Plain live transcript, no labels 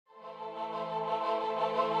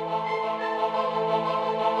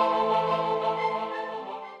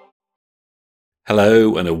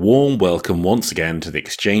Hello and a warm welcome once again to the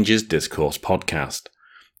Exchanges Discourse podcast.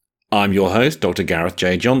 I'm your host, Dr. Gareth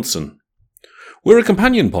J. Johnson. We're a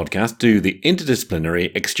companion podcast to the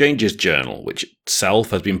interdisciplinary Exchanges Journal, which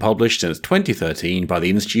itself has been published since 2013 by the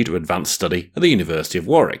Institute of Advanced Study at the University of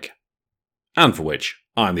Warwick, and for which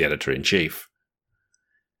I'm the editor-in-chief.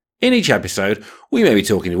 In each episode, we may be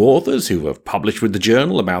talking to authors who have published with the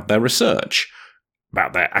journal about their research,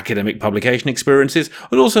 about their academic publication experiences,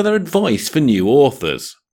 and also their advice for new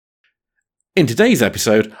authors. In today's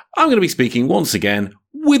episode, I'm going to be speaking once again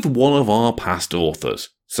with one of our past authors,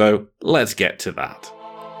 so let's get to that.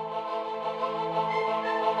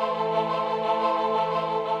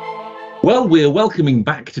 Well, we're welcoming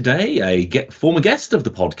back today a former guest of the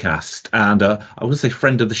podcast, and I wouldn't say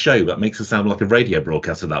friend of the show, that makes it sound like a radio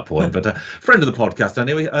broadcast at that point, but a friend of the podcast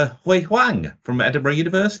anyway, Huang from Edinburgh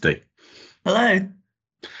University. Hello.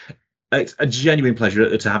 It's a genuine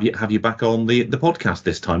pleasure to have you back on the podcast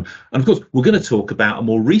this time. And of course, we're going to talk about a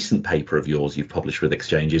more recent paper of yours you've published with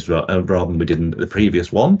Exchanges rather than we did in the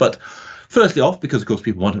previous one. But firstly off, because of course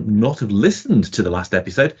people might not have listened to the last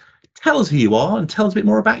episode, tell us who you are and tell us a bit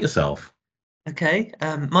more about yourself. Okay,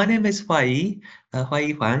 my name is Huayi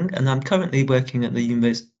Huang, and I'm currently working at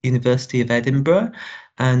the University of Edinburgh.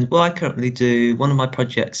 And what I currently do, one of my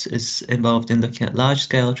projects is involved in looking at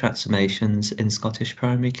large-scale transformations in Scottish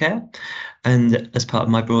primary care, and as part of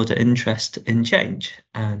my broader interest in change,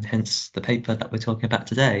 and hence the paper that we're talking about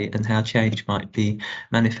today, and how change might be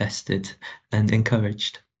manifested and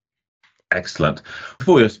encouraged. Excellent.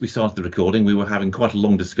 Before we started the recording, we were having quite a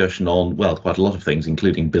long discussion on, well, quite a lot of things,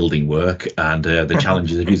 including building work and the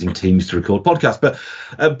challenges of using Teams to record podcasts.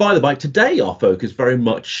 But by the way, today our focus very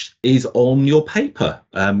much is on your paper,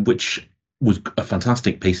 which was a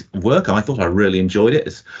fantastic piece of work. I thought I really enjoyed it.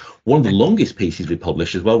 It's one of the longest pieces we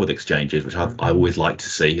published as well with Exchanges, which I always like to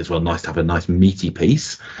see as well. Nice to have a nice meaty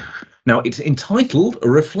piece. Now, it's entitled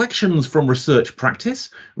Reflections from Research Practice,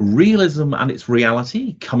 Realism and its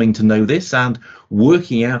Reality, Coming to Know This and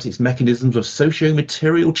Working Out Its Mechanisms of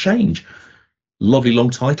Socio-Material Change. Lovely long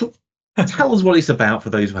title. Tell us what it's about for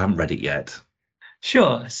those who haven't read it yet.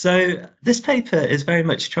 Sure. So this paper is very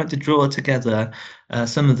much trying to draw together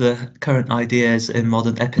some of the current ideas in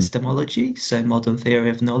modern epistemology, so modern theory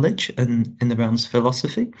of knowledge and in the realms of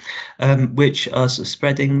philosophy, which are sort of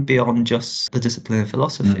spreading beyond just the discipline of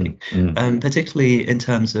philosophy, particularly in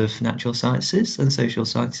terms of natural sciences and social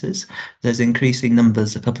sciences. There's increasing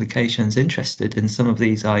numbers of publications interested in some of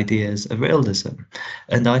these ideas of realism.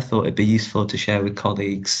 And I thought it'd be useful to share with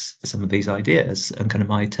colleagues some of these ideas and kind of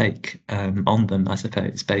my take on them, I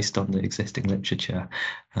suppose, based on the existing literature,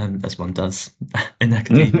 as one does in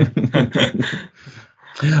academia.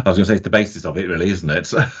 I was going to say it's the basis of it, really, isn't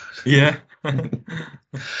it? Yeah.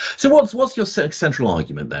 So what's your central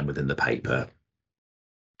argument then within the paper?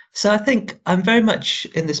 So I think I'm very much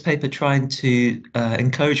in this paper trying to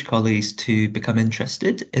encourage colleagues to become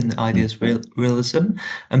interested in the ideas of realism,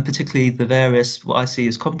 and particularly the various, what I see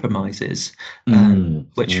as compromises,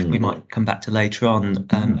 which we might come back to later on,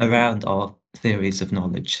 around our theories of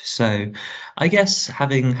knowledge. So I guess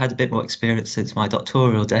having had a bit more experience since my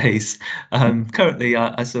doctoral days, currently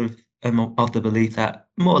I sort of am of the belief that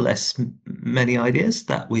more or less many ideas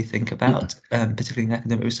that we think about, particularly in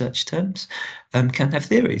academic research terms, can have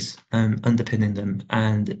theories underpinning them.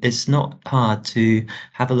 And it's not hard to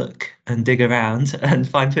have a look and dig around and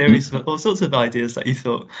find theories for all sorts of ideas that you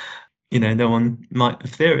thought, no one might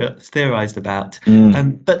have theorized about.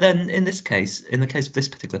 But then in the case of this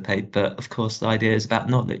particular paper, of course, the idea is about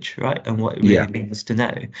knowledge, right? And what it really means to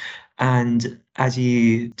know. And as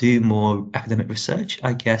you do more academic research,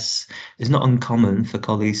 I guess it's not uncommon for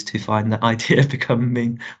colleagues to find that idea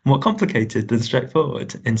becoming more complicated than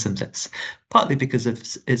straightforward in some sense, partly because of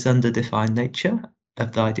its underdefined nature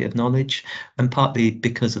of the idea of knowledge, and partly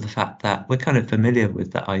because of the fact that we're kind of familiar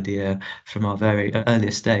with that idea from our very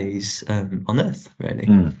earliest days on Earth, really.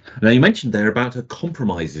 Now, you mentioned there about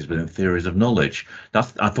compromises within theories of knowledge.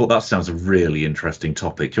 I thought that sounds a really interesting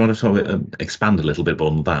topic. Do you want to sort of expand a little bit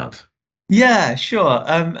on that? Yeah, sure.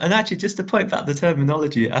 And actually, just to point back the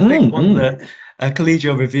terminology, I think one of the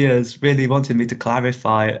collegial reviewers really wanted me to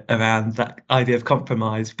clarify around that idea of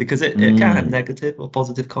compromise, because it can have negative or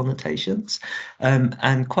positive connotations.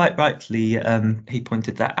 And quite rightly, he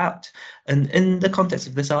pointed that out. And in the context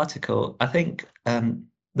of this article, I think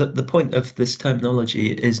the point of this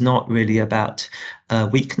terminology is not really about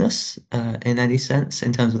weakness in any sense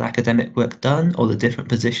in terms of academic work done or the different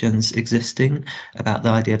positions existing about the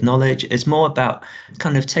idea of knowledge. It's more about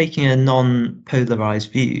kind of taking a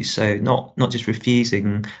non-polarized view, so not just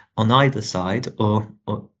refusing on either side, or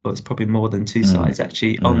it's probably more than two sides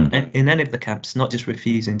actually in any of the camps, not just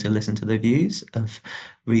refusing to listen to the views of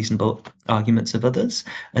reasonable arguments of others,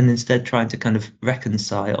 and instead trying to kind of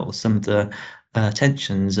reconcile some of the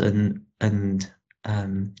tensions and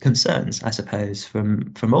concerns, I suppose,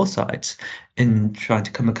 from all sides in trying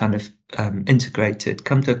to come to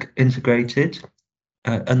integrated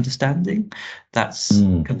understanding that's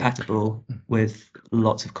compatible with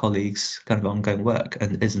lots of colleagues' kind of ongoing work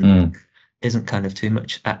and isn't kind of too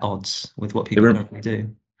much at odds with what people currently do.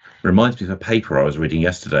 Reminds me of a paper I was reading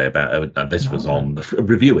yesterday about, and this was on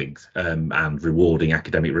reviewing and rewarding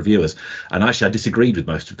academic reviewers. And actually, I disagreed with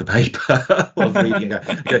most of the paper. I was reading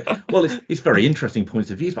it. Well, it's very interesting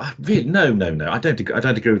points of view, but I really, no, I don't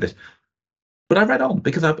agree with this. But I read on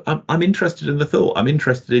because I'm interested in the thought. I'm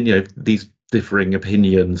interested in these differing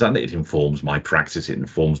opinions, and it informs my practice. It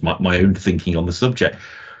informs my own thinking on the subject.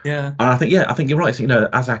 Yeah. And I think you're right. So,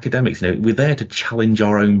 as academics, we're there to challenge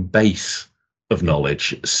our own base of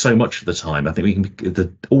knowledge so much of the time. I think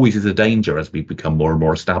always is a danger as we become more and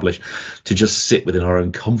more established to just sit within our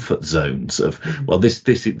own comfort zones of, well, these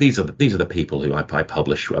are the people who I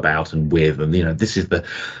publish about and with, and this is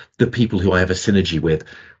the people who I have a synergy with.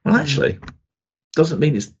 Well, actually, doesn't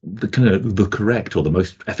mean it's the correct or the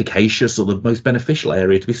most efficacious or the most beneficial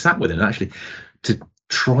area to be sat within, and actually to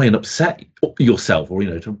try and upset yourself or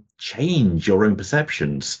to change your own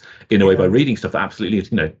perceptions in a way by reading stuff that absolutely is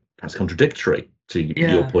that's contradictory to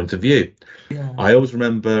your point of view. Yeah. I always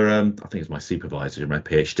remember, I think it's my supervisor in my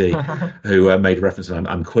PhD, who made a reference, and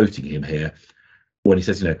I'm quoting him here, when he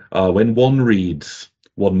says, when one reads,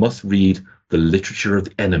 one must read the literature of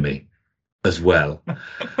the enemy as well.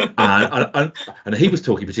 and he was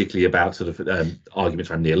talking particularly about sort of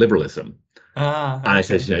arguments around neoliberalism. And I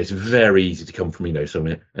says, it's very easy to come from,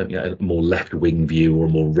 some a more left-wing view or a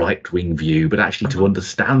more right-wing view, but actually to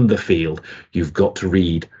understand the field, you've got to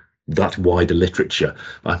read that wider literature.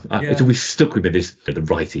 It's always stuck with me, the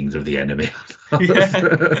writings of the enemy.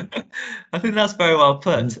 I think that's very well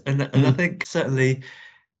put, and I think certainly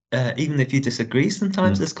even if you disagree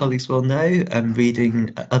sometimes, as colleagues will know,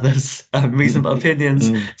 reading others' reasonable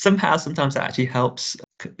opinions sometimes that actually helps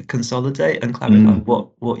consolidate and clarify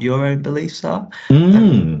what your own beliefs are.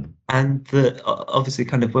 And obviously,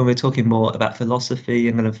 kind of when we're talking more about philosophy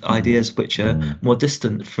and kind of ideas which are more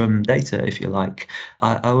distant from data, if you like,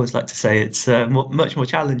 I always like to say it's much more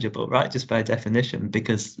challengeable, right? Just by definition,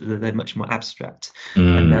 because they're much more abstract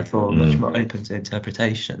and therefore much more open to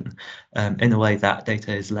interpretation in a way that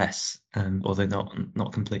data is less, although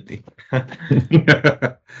not completely.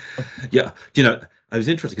 Yeah, I was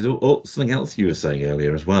interested because something else you were saying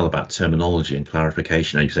earlier as well about terminology and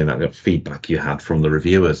clarification. And you're saying that feedback you had from the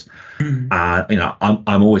reviewers. I'm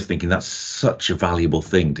always thinking that's such a valuable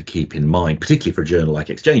thing to keep in mind, particularly for a journal like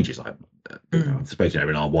Exchanges. I suppose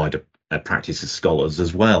in our wider practice as scholars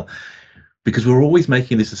as well, because we're always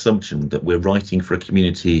making this assumption that we're writing for a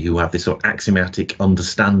community who have this sort of axiomatic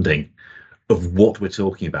understanding of what we're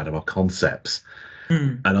talking about, of our concepts.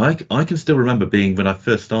 And I can still remember being when I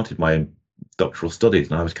first started my own doctoral studies,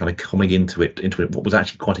 and I was kind of coming into it what was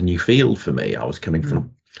actually quite a new field for me. I was coming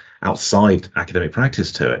from outside academic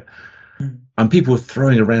practice to it, and people were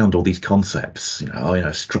throwing around all these concepts,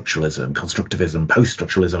 structuralism, constructivism,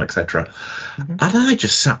 post-structuralism, etc. And I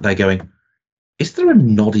just sat there going, is there a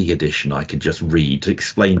noddy edition I can just read to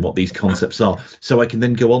explain what these concepts are, so I can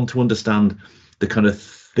then go on to understand the kind of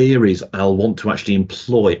theories I'll want to actually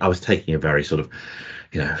employ? I was taking a very sort of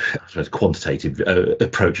I suppose quantitative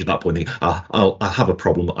approach at that point. I'll have a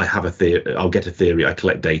problem, I have a theory, I'll get a theory, I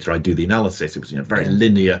collect data, I do the analysis. It was very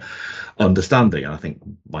linear understanding, and I think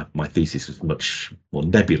my thesis was much more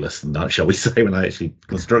nebulous than that, shall we say, when I actually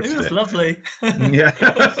constructed it. It was lovely.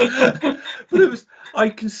 But I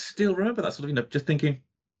can still remember that sort of just thinking,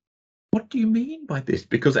 what do you mean by this?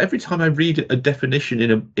 Because every time I read a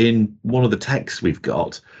definition in one of the texts we've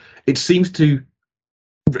got, it seems to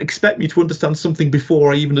expect me to understand something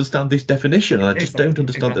before I even understand this definition, and I just don't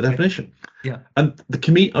understand the definition. And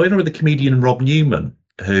I remember the comedian Rob Newman,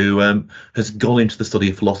 who has gone into the study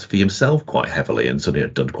of philosophy himself quite heavily and sort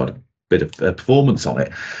of done quite a bit of performance on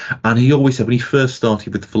it. And he always said, when he first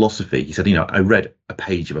started with philosophy, he said, I read a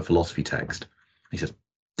page of a philosophy text. He says,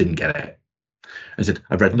 didn't get it. I said,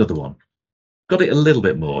 I've read another one, got it a little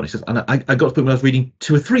bit more. And he says, and I got to the point when I was reading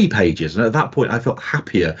 2 or 3 pages, and at that point I felt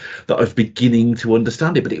happier that I was beginning to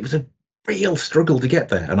understand it. But it was real struggle to get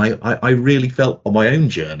there. And I really felt on my own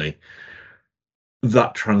journey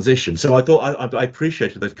that transition. So I thought I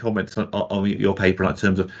appreciated those comments on your paper in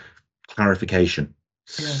terms of clarification.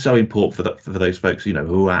 Yeah. So important for those folks,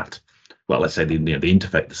 who are at, well, let's say the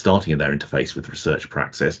interface, the starting of their interface with research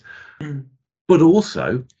praxis, but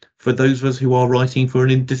also for those of us who are writing for an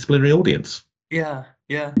interdisciplinary audience. Yeah,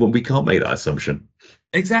 yeah. Well, we can't make that assumption.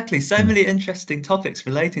 Exactly. So many interesting topics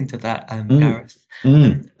relating to that, Gareth.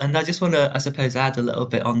 Mm. And I just want to, I suppose, add a little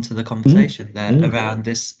bit onto the conversation there around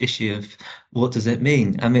this issue of what does it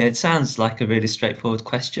mean? I mean, it sounds like a really straightforward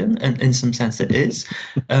question, and in some sense it is.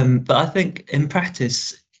 But I think in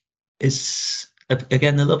practice is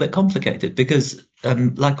again a little bit complicated because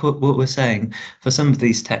like what we're saying, for some of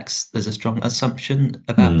these texts there's a strong assumption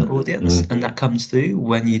about the audience, and that comes through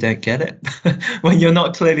when you don't get it when you're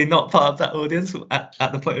not clearly not part of that audience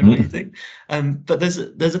at the point of reading. But there's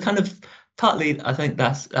a kind of, partly I think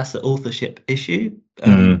that's the authorship issue,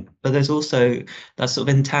 but there's also that's sort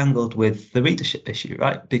of entangled with the readership issue,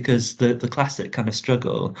 right? Because the classic kind of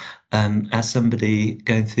struggle as somebody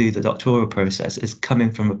going through the doctoral process is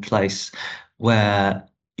coming from a place where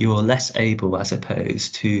you're less able, I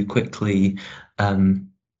suppose, to quickly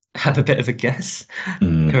have a bit of a guess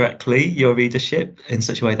correctly your readership in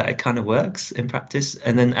such a way that it kind of works in practice.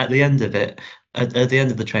 And then at the end of it, at the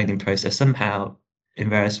end of the training process, somehow in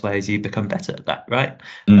various ways you become better at that, right?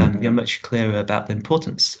 You're much clearer about the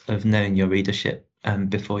importance of knowing your readership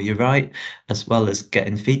before you write, as well as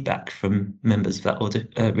getting feedback from members of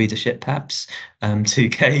that readership, perhaps, to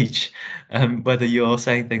gauge whether you're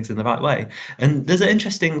saying things in the right way. And there's an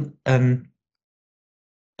interesting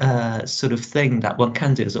sort of thing that one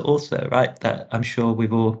can do as an author, right? That I'm sure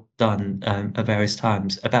we've all done at various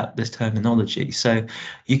times about this terminology. So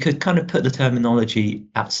you could kind of put the terminology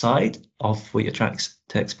outside of what you're trying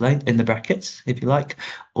to explain in the brackets, if you like,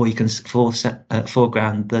 or you can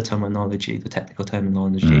foreground the terminology, the technical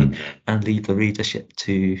terminology, and leave the readership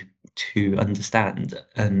to understand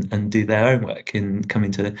and do their own work in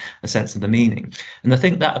coming to a sense of the meaning. And I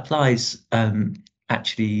think that applies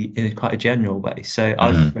actually in quite a general way. So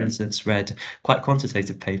I've, for instance, read quite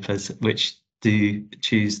quantitative papers which do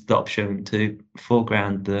choose the option to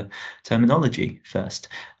foreground the terminology first.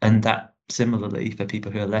 And that similarly, for people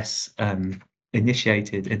who are less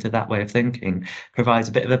initiated into that way of thinking, provides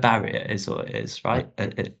a bit of a barrier, is what it is, right?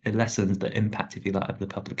 It lessens the impact, if you like, of the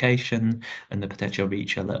publication and the potential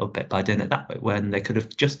reach a little bit by doing it that way, when they could have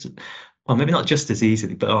just, well, maybe not just as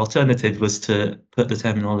easily, but an alternative was to put the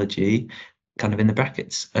terminology kind of in the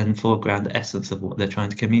brackets and foreground the essence of what they're trying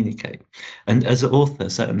to communicate. And as an author,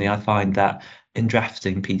 certainly I find that in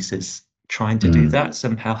drafting pieces, trying to do that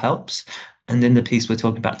somehow helps. And in the piece we're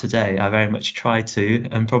talking about today, I very much tried to,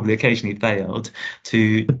 and probably occasionally failed,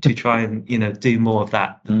 to try and do more of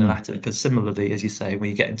that than the latter. Because similarly, as you say, when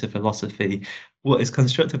you get into philosophy, what is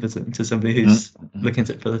constructivism to somebody who's looking at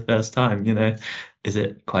it for the first time? Is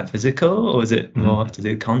it quite physical, or is it more to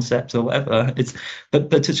do concepts or whatever?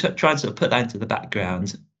 But to try and sort of put that into the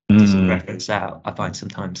background to sort of reference out, I find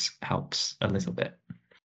sometimes helps a little bit.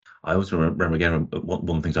 I always remember again one of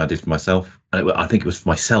the things I did for myself, and I think it was for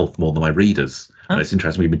myself more than my readers. And it's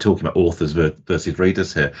interesting, we've been talking about authors versus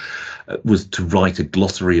readers here, was to write a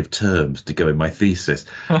glossary of terms to go in my thesis.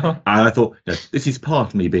 And I thought, this is part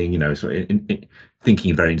of me being, sort of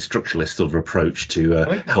thinking a very instructionalist sort of approach to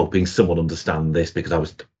helping someone understand this,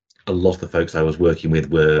 because a lot of the folks I was working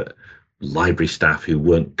with were library staff who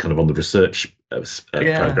weren't kind of on the research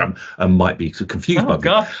program and might be sort of confused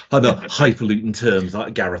by the highfalutin terms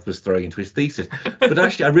that Gareth was throwing into his thesis. But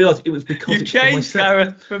actually, I realised it was because you've changed,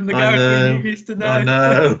 Gareth, from the Gareth we used to know. I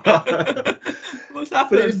know. What's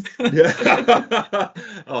happened?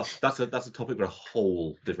 Oh, that's a topic for a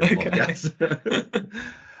whole different podcast.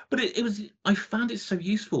 But it was. I found it so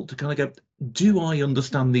useful to kind of go, do I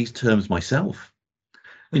understand these terms myself?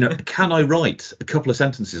 Can I write a couple of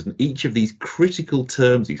sentences on each of these critical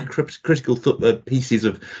terms, these critical pieces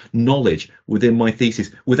of knowledge within my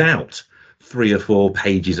thesis, without 3 or 4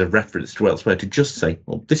 pages of reference to elsewhere, to just say,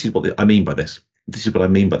 well, this is what I mean by this. This is what I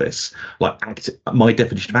mean by this. Like my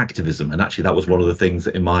definition of activism, and actually that was one of the things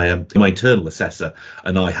that in my internal assessor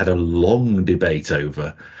and I had a long debate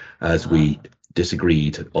over as we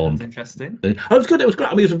disagreed on. That's interesting. It was good. It was great.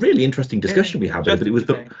 I mean, it was a really interesting discussion we had, but it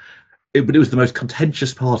was the most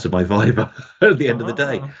contentious part of my Viva at the end of the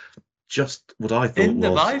day. Just what I thought in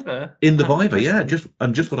the Viva, yeah. Just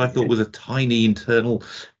what I thought was a tiny internal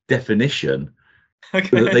definition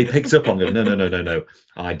that they picked up on. No.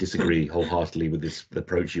 I disagree wholeheartedly with this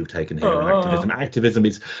approach you've taken here on activism. Activism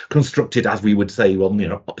is constructed, as we would say,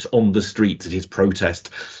 it's on the streets, it is protest,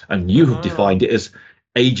 and you have defined it as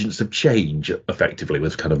agents of change, effectively,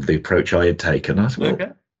 was kind of the approach I had taken. I said, well,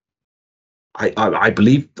 Okay. I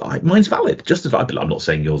believe mine's valid, just as I'm not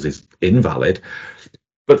saying yours is invalid,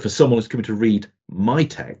 but for someone who's coming to read my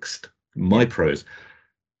text, my prose,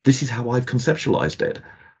 this is how I've conceptualized it.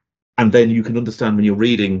 And then you can understand when you're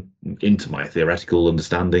reading into my theoretical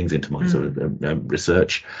understandings, into my sort of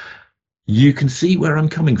research, you can see where I'm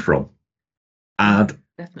coming from. And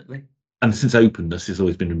definitely. And since openness has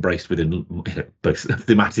always been embraced within, both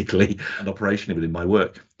thematically and operationally within my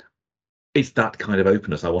work, it's that kind of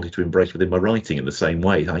openness I wanted to embrace within my writing in the same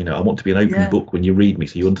way. I want to be an open book when you read me,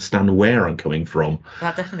 so you understand where I'm coming from.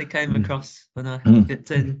 That definitely came across when I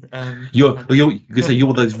dipped in. You could say you're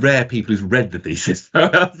one of those rare people who's read the thesis.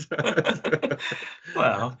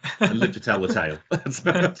 Well, and live to tell the tale.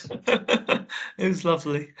 It was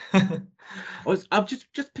lovely. I'm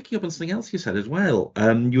just picking up on something else you said as well.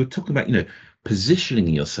 You were talking about, positioning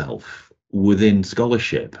yourself within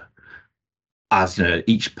scholarship, as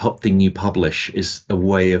each thing you publish is a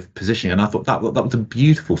way of positioning, and I thought that was a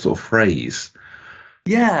beautiful sort of phrase.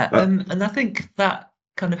 Yeah, and I think that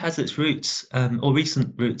kind of has its roots, or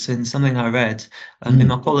recent roots, in something I read in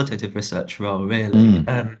my qualitative research role, really.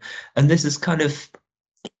 And this is kind of,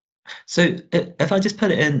 so if I just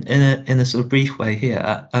put it in a sort of brief way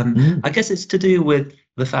here, I guess it's to do with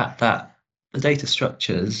the fact that the data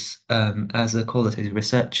structures, as a qualitative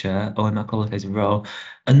researcher or in my qualitative role,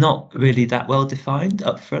 are not really that well defined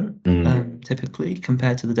up front, typically,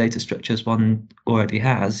 compared to the data structures one already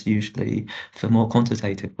has, usually for more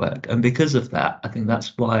quantitative work. And because of that, I think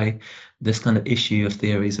that's why this kind of issue of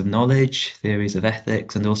theories of knowledge, theories of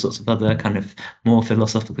ethics, and all sorts of other kind of more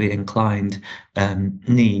philosophically inclined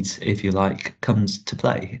needs, if you like, comes to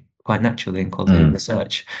play quite naturally in qualitative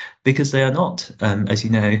research, because they are not, as you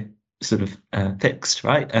know, sort of fixed,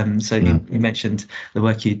 right? So you mentioned the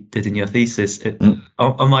work you did in your thesis.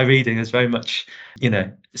 On my reading is very much,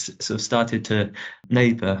 sort of started to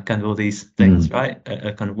neighbour kind of all these things, right?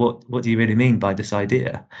 Kind of what do you really mean by this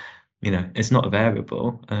idea? It's not a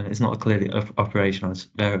variable. It's not a clearly operationalized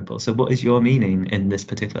variable. So what is your meaning in this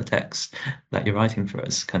particular text that you're writing for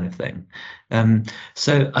us, kind of thing?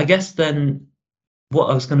 So I guess then what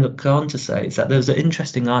I was going to go on to say is that there was an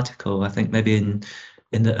interesting article, I think maybe in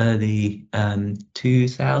the early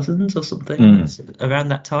 2000s or something, around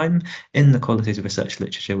that time, in the qualitative research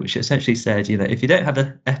literature, which essentially said, if you don't have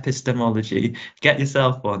an epistemology, get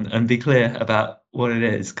yourself one and be clear about what it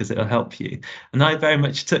is, because it'll help you. And I very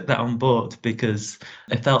much took that on board, because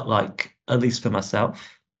it felt like, at least for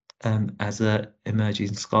myself, as a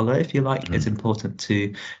emerging scholar, if you like, it's important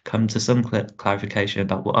to come to some clarification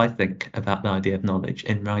about what I think about the idea of knowledge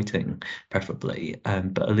in writing, preferably,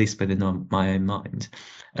 but at least within my own mind.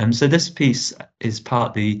 So this piece is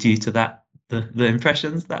partly due to that, the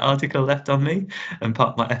impressions that article left on me, and part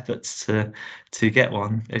of my efforts to get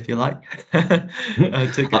one, if you like,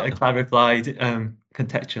 to get a clarified,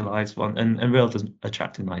 contextualized one, and Realism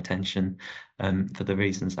attracted my attention for the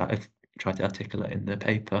reasons that I've tried to articulate in the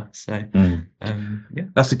paper. So yeah,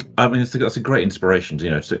 that's a great inspiration.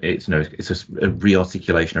 It's a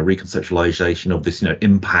re-articulation, a reconceptualization of this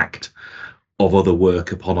impact of other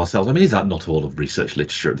work upon ourselves. I mean, is that not all of research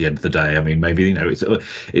literature at the end of the day? I mean, maybe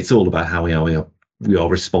it's all about how we are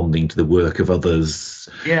responding to the work of others,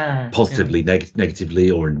 positively,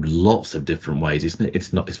 negatively, or in lots of different ways, isn't it?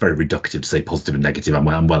 It's very reductive to say positive and negative.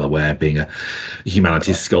 I'm well aware, being a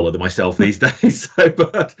humanities scholar than myself these days.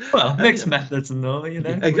 But mixed methods and all,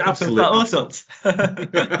 absolutely, all sorts.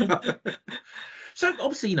 So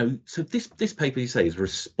obviously, so this paper, you say, is a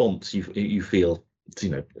response you feel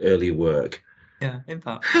to earlier work. Yeah, in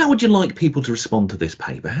fact. How would you like people to respond to this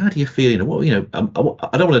paper? How do you feel? I don't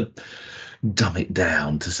want to dumb it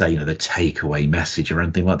down to say, the takeaway message or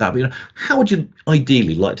anything like that. But how would you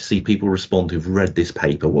ideally like to see people respond who've read this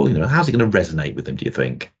paper? Well, how's it going to resonate with them, do you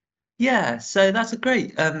think? Yeah, so that's a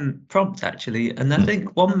great prompt, actually. And I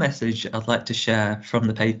think one message I'd like to share from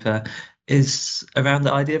the paper is around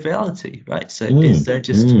the idea of reality, right? So is there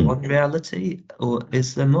just one reality, or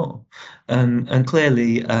is there more? And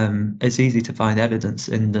clearly, it's easy to find evidence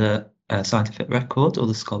in the scientific record or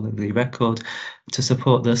the scholarly record to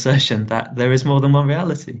support the assertion that there is more than one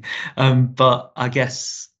reality. But I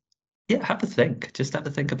guess, yeah, have a think. Just have a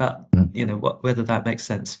think about, whether that makes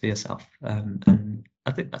sense for yourself. And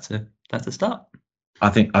I think that's a start. I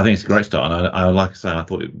think it's a great start, and I like I say, I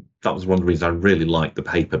thought that was one of the reasons I really liked the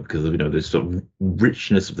paper, because of this sort of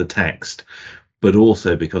richness of the text, but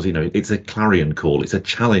also because it's a clarion call, it's a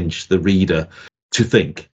challenge to the reader to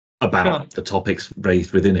think about the topics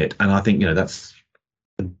raised within it, and I think that's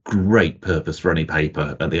a great purpose for any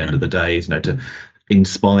paper at the end of the day, is to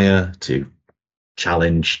inspire, to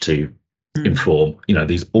challenge, to inform,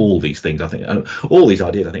 all these things. I think all these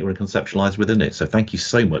ideas I think were conceptualized within it. So thank you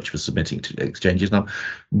so much for submitting to exchanges, and I'm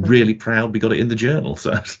really proud we got it in the journal.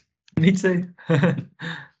 So Me too.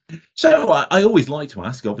 so I always like to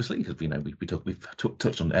ask, obviously, because we've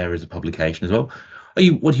touched on areas of publication as well.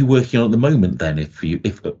 What are you working on at the moment then, if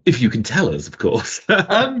you can tell us, of course?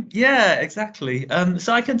 Yeah, exactly.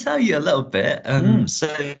 So I can tell you a little bit.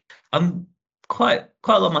 So I'm quite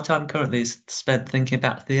a lot of my time currently is spent thinking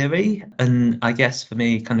about theory, and I guess for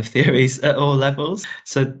me, kind of theories at all levels.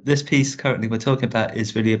 So this piece currently we're talking about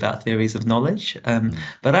is really about theories of knowledge.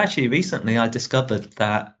 But actually, recently I discovered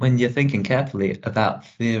that when you're thinking carefully about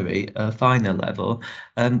theory at a finer level,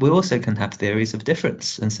 we also can have theories of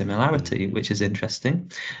difference and similarity, which is interesting,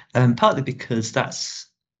 partly because that's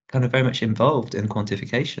kind of very much involved in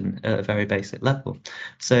quantification at a very basic level.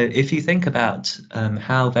 So if you think about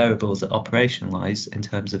how variables are operationalized in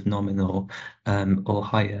terms of nominal or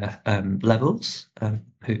higher levels,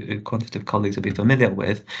 who quantitative colleagues will be familiar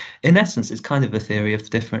with, in essence, it's kind of a theory of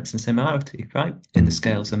difference and similarity, right? In the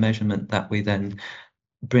scales of measurement that we then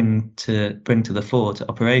bring to the fore to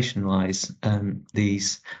operationalize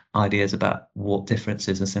these ideas about what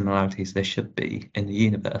differences and similarities there should be in the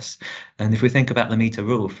universe. And if we think about the meter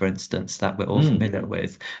rule, for instance, that we're all familiar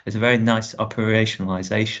with, it's a very nice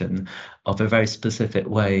operationalization of a very specific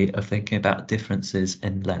way of thinking about differences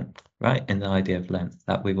in length, right? In the idea of length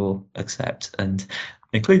that we all accept, and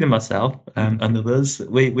including myself and others,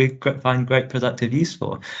 we find great productive use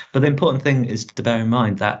for. But the important thing is to bear in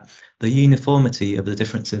mind that the uniformity of the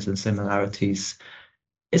differences and similarities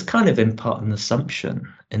is kind of in part an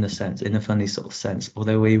assumption, in a funny sort of sense,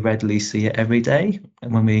 although we readily see it every day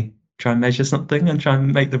when we try and measure something and try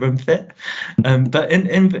and make the room fit. But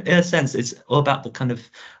in a sense, it's all about the kind of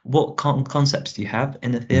what concepts do you have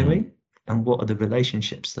in a theory, and what are the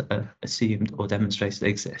relationships that are assumed or demonstrated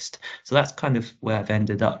exist. So that's kind of where I've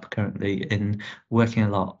ended up currently, in working a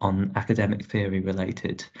lot on academic theory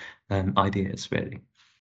related ideas, really.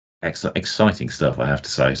 Excellent, exciting stuff, I have to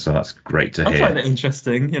say. So that's great to hear. I find it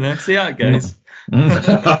interesting, see how it goes.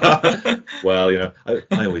 Well,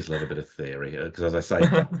 I always love a bit of theory, because, as I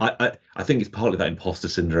say, I think it's partly that imposter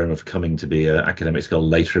syndrome of coming to be an academic scholar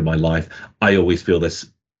later in my life. I always feel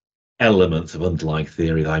there's elements of underlying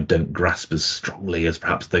theory that I don't grasp as strongly as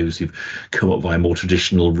perhaps those who've come up via more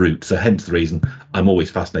traditional routes. So hence the reason I'm always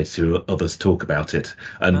fascinated to hear others talk about it,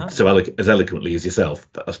 and so as eloquently as yourself.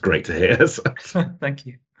 That's great to hear. Thank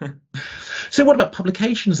you. So what about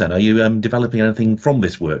publications then? Are you developing anything from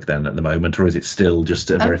this work then at the moment, or is it still just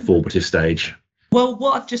a very formative stage? Well,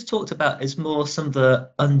 what I've just talked about is more some of the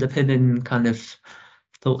underpinning kind of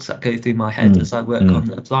thoughts that go through my head as I work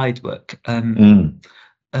on applied work.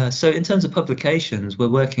 So in terms of publications, we're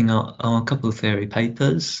working on a couple of theory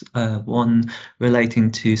papers, one relating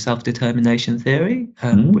to self-determination theory,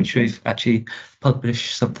 which we've actually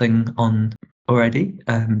published something on already,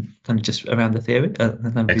 kind of just around the theory, and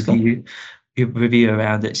then review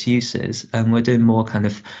around its uses. And we're doing more kind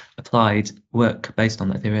of applied work based on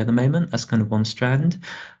that theory at the moment. That's kind of one strand.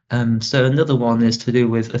 So another one is to do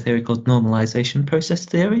with a theory called normalization process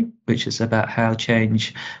theory, which is about how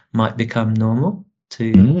change might become normal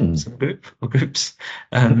to some group or groups.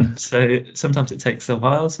 So sometimes it takes a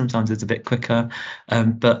while, sometimes it's a bit quicker,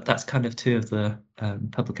 but that's kind of two of the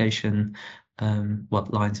publication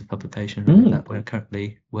lines of publication that we're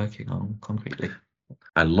currently working on concretely.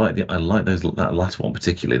 I like that last one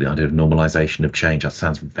particularly, the idea of normalization of change. That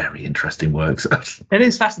sounds very interesting work. It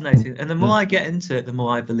is fascinating, and the more I get into it, the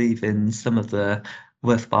more I believe in some of the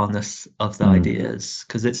worthwhileness of the ideas,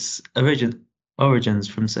 because it's origins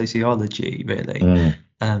from sociology, really,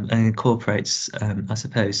 and incorporates, I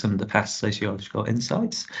suppose, some of the past sociological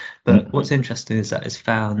insights. But what's interesting is that it's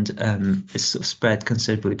found it's sort of spread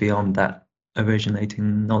considerably beyond that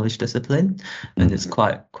originating knowledge discipline, and it's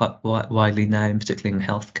quite widely known, particularly in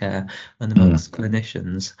healthcare and amongst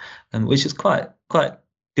clinicians, which is quite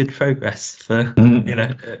good progress for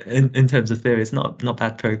in terms of theory. It's not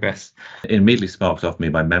bad progress. It immediately sparked off me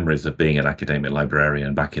my memories of being an academic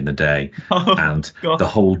librarian back in the day, and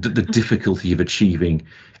the difficulty of achieving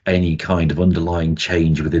any kind of underlying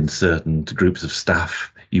change within certain groups of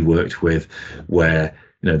staff you worked with, where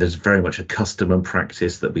there's very much a custom and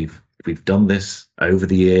practice that we've done this over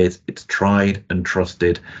the years. It's tried and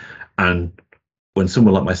trusted, and when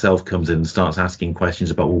someone like myself comes in and starts asking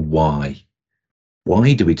questions about, well,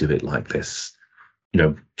 why do we do it like this?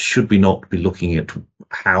 Should we not be looking at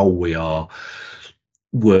how we are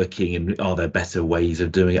working, and are there better ways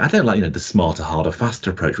of doing it? I don't like the smarter, harder,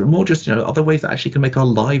 faster approach, but more just are there ways that actually can make our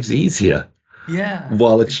lives easier,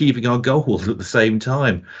 while achieving our goals at the same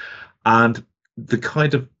time? And the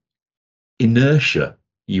kind of inertia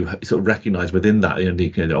you sort of recognize within that,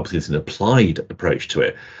 obviously it's an applied approach to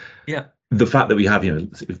it. Yeah. The fact that we have,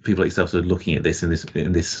 people like yourself sort of looking at this in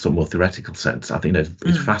this sort of more theoretical sense, I think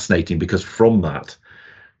it's fascinating, because from that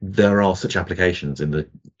there are such applications in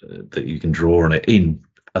that you can draw on it in,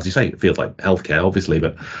 as you say, it feels like healthcare, obviously,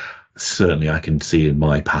 but certainly I can see in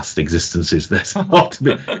my past existences there's a lot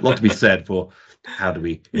to be said for how do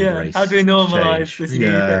we embrace how do we normalize change? this new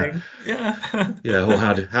thing? Or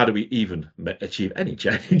how do we even achieve any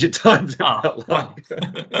change at times? Wow.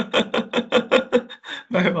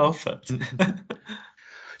 Very well put.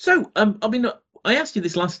 So I mean, I asked you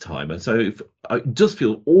this last time, and so it does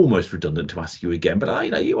feel almost redundant to ask you again.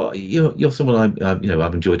 But you're someone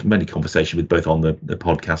I've enjoyed many conversations with, both on the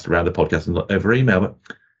podcast, around the podcast, and over email.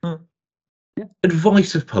 But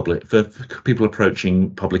advice for people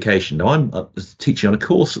approaching publication. Now, I'm teaching on a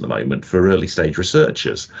course at the moment for early stage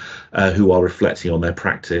researchers who are reflecting on their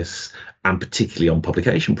practice, and particularly on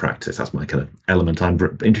publication practice. That's my kind of element I'm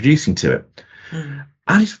introducing to it.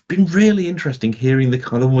 And it's been really interesting hearing the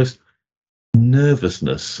kind of almost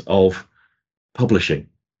nervousness of publishing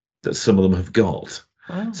that some of them have got.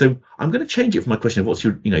 Wow. So I'm going to change it for my question of what's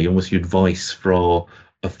your, almost your advice for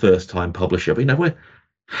a first-time publisher. But,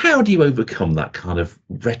 how do you overcome that kind of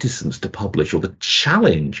reticence to publish, or the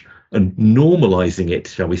challenge and normalizing it,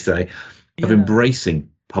 shall we say, of embracing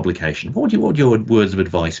publication? What would your words of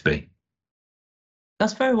advice be?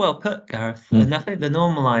 That's very well put, Gareth. And I think the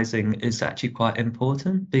normalizing is actually quite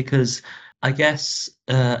important, because I guess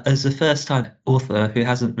as a first-time author who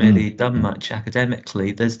hasn't really done much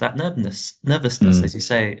academically, there's that nervousness, as you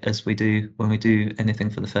say, as we do when we do anything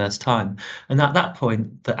for the first time. And at that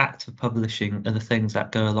point, the act of publishing and the things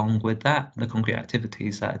that go along with that, the concrete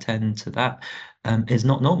activities that attend to that, is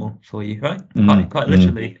not normal for you, right? Quite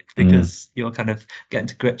literally, because you're kind of getting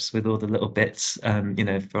to grips with all the little bits,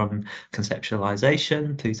 from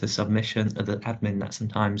conceptualization through to submission, of the admin that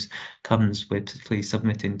sometimes comes with particularly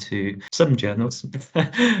submitting to some journals.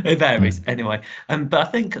 It varies anyway. But I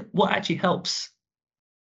think what actually helps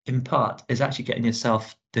in part is actually getting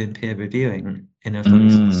yourself doing peer reviewing in a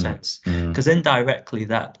fully sense, because indirectly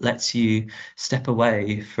that lets you step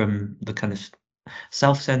away from the kind of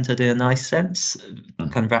self-centered in a nice sense,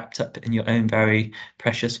 kind of wrapped up in your own very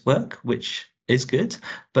precious work, which is good.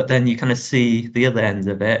 But then you kind of see the other end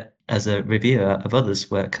of it as a reviewer of others'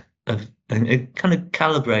 work, and it kind of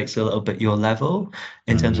calibrates a little bit your level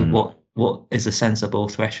in terms of what is a sensible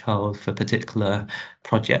threshold for particular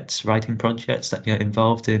projects, writing projects that you're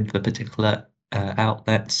involved in, for particular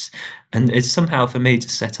outlets. And it's somehow for me to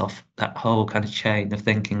set off that whole kind of chain of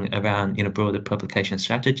thinking around broader publication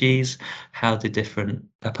strategies. How do different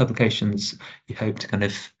publications you hope to kind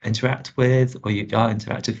of interact with, or you are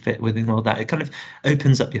interactive fit within all that? It kind of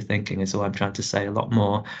opens up your thinking, is all I'm trying to say, a lot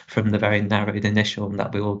more from the very narrowed initial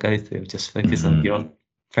that we all go through. Just focus on your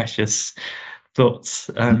precious thoughts.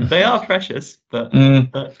 They are precious, but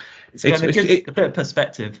it's kind of gives a bit of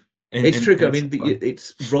perspective. It's true. I mean,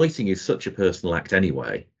 writing is such a personal act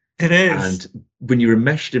anyway. It is. And when you're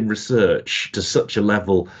enmeshed in research to such a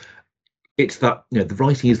level, it's that, the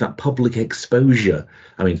writing is that public exposure.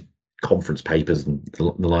 I mean, conference papers and the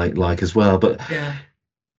like as well. But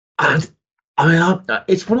and I mean,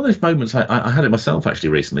 it's one of those moments. I had it myself actually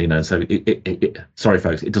recently. So sorry,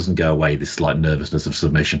 folks, it doesn't go away. This slight nervousness of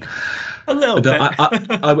submission. A little bit.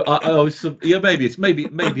 I was,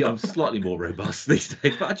 maybe I'm slightly more robust these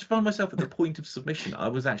days. But I just found myself at the point of submission. I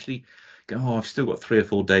was actually going, I've still got 3 or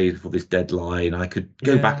 4 days for this deadline. I could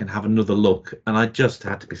go back and have another look, and I just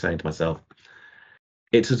had to be saying to myself,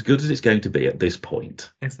 it's as good as it's going to be at this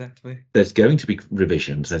point. Exactly. There's going to be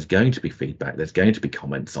revisions, there's going to be feedback, there's going to be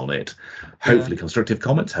comments on it, hopefully constructive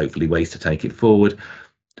comments, hopefully ways to take it forward.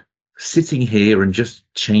 Sitting here and just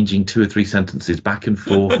changing 2 or 3 sentences back and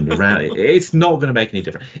forth and around, it's not going to make any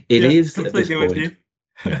difference. It is at this point.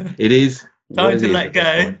 It is. Time to let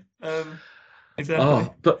go. Exactly.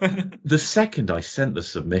 But the second I sent the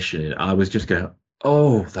submission in, I was just going,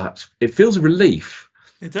 it feels a relief.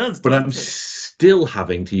 It does, but I'm still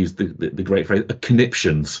having to use the great phrase,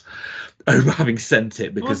 conniptions, over having sent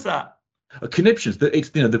it. Because what's that? Conniptions, it's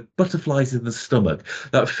the butterflies in the stomach,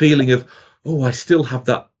 that feeling of, I still have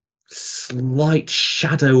that slight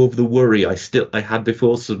shadow of the worry I had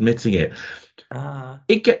before submitting it.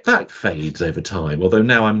 That fades over time. Although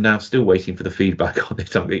I'm still waiting for the feedback on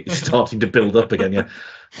it. It's starting to build up again. Yeah.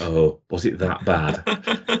 Oh, was it that bad?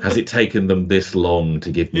 Has it taken them this long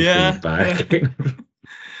to give me feedback?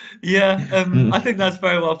 Yeah, I think that's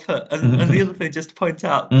very well put. And the other thing, just to point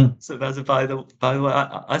out, sort of as a by the way,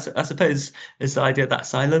 I suppose is the idea that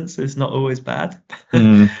silence is not always bad,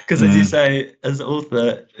 because as you say, as an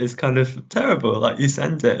author, it's kind of terrible. Like you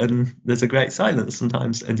send it, and there's a great silence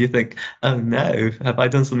sometimes, and you think, "Oh no, have I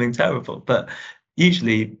done something terrible?" But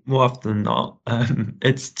usually, more often than not,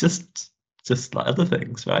 it's just like other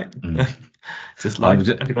things, right? Just life,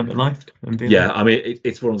 getting on with life. Yeah, I mean,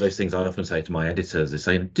 it's one of those things I often say to my editors is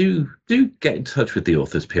saying, do get in touch with the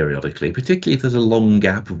authors periodically, particularly if there's a long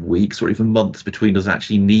gap of weeks or even months between us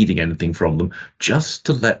actually needing anything from them, just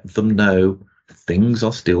to let them know things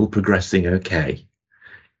are still progressing okay.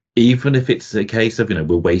 Even if it's a case of,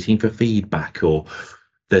 we're waiting for feedback, or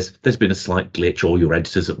there's been a slight glitch, or your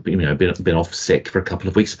editors have been off sick for a couple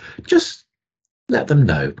of weeks, just let them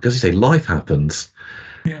know, because you say life happens.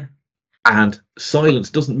 Yeah. And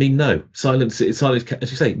silence doesn't mean no. Silence, as you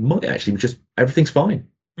say, might actually just everything's fine.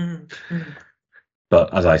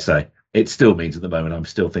 But as I say, it still means at the moment I'm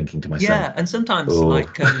still thinking to myself. Yeah, and sometimes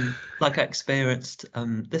like I experienced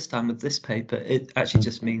this time with this paper, it actually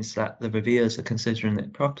just means that the reviewers are considering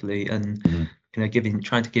it properly and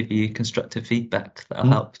trying to give you constructive feedback that'll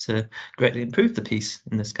help to greatly improve the piece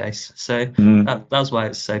in this case. So that's why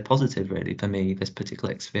it's so positive, really, for me, this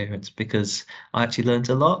particular experience, because I actually learned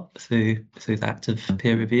a lot through the act of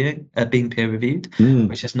peer reviewing, being peer reviewed,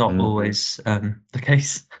 which is not always the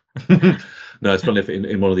case. No, it's funny.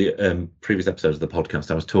 In one of the previous episodes of the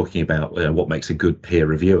podcast, I was talking about what makes a good peer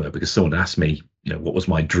reviewer, because someone asked me, what was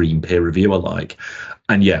my dream peer reviewer like,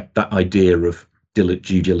 and that idea of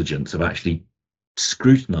due diligence, of actually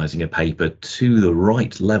scrutinizing a paper to the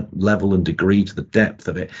right level and degree, to the depth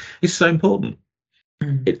of it, is so important.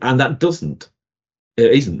 And that isn't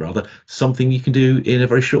something you can do in a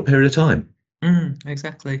very short period of time.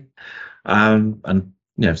 Exactly. And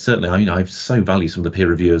certainly, I so value some of the peer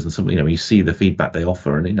reviewers, and when you see the feedback they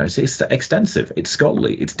offer, and it's extensive, it's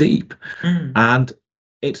scholarly, it's deep, and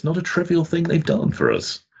it's not a trivial thing they've done for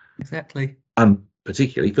us. Exactly. And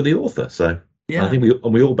particularly for the author. So I think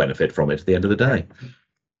we all benefit from it at the end of the day.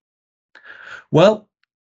 Well,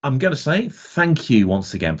 I'm going to say thank you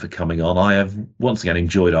once again for coming on. I have once again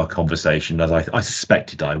enjoyed our conversation, as I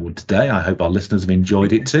suspected I would today. I hope our listeners have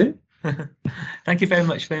enjoyed it too. Thank you very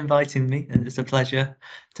much for inviting me, and it's a pleasure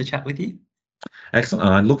to chat with you. Excellent.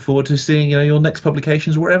 And I look forward to seeing your next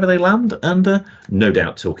publications wherever they land, and no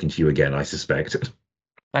doubt talking to you again, I suspect.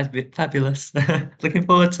 Fabulous. Looking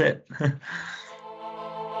forward to it.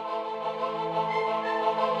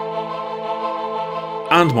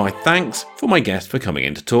 And my thanks for my guest for coming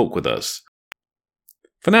in to talk with us.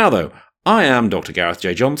 For now, though, I am Dr. Gareth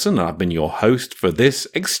J. Johnson, and I've been your host for this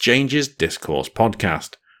Exchanges Discourse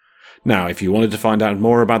podcast. Now, if you wanted to find out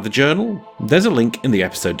more about the journal, there's a link in the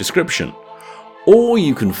episode description, or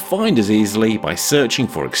you can find us easily by searching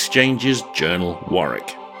for Exchanges Journal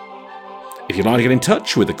Warwick. If you'd like to get in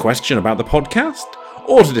touch with a question about the podcast,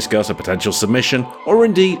 or to discuss a potential submission, or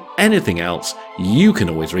indeed anything else, you can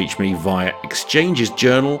always reach me via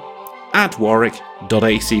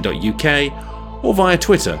exchangesjournal@warwick.ac.uk or via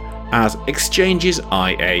Twitter as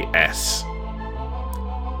ExchangesIAS.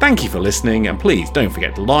 Thank you for listening, and please don't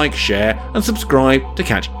forget to like, share and subscribe to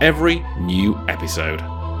catch every new episode.